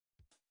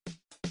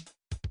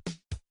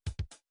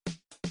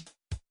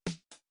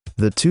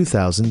the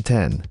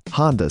 2010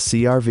 Honda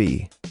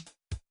CR-V.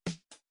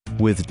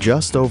 With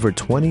just over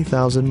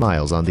 20,000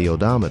 miles on the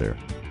odometer,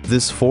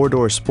 this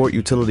four-door sport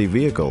utility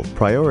vehicle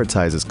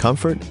prioritizes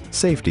comfort,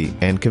 safety,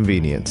 and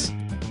convenience.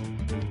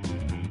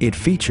 It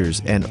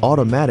features an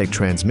automatic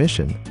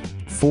transmission,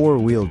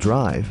 four-wheel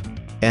drive,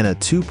 and a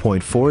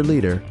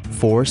 2.4-liter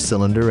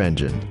four-cylinder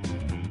engine.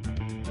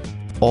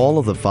 All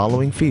of the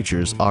following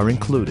features are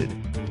included: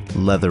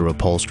 leather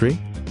upholstery,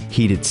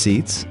 heated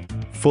seats,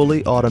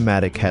 fully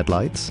automatic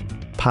headlights,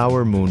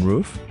 power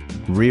moonroof,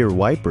 rear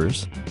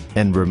wipers,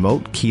 and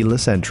remote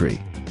keyless entry.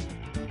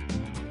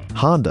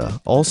 Honda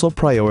also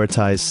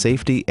prioritized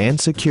safety and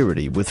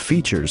security with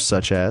features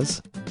such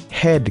as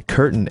head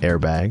curtain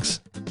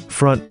airbags,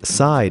 front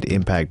side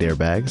impact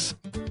airbags,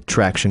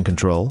 traction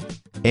control,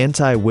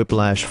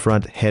 anti-whiplash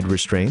front head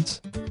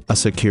restraints, a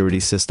security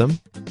system,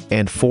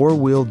 and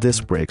four-wheel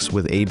disc brakes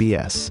with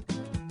ABS.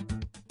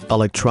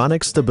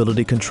 Electronic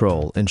stability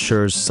control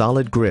ensures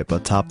solid grip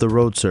atop the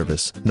road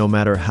surface no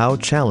matter how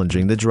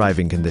challenging the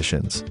driving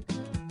conditions.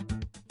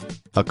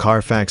 A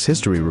Carfax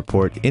history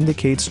report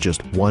indicates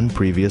just one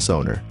previous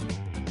owner.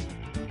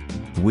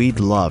 We'd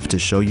love to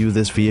show you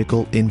this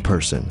vehicle in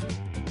person.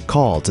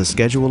 Call to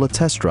schedule a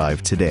test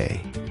drive today.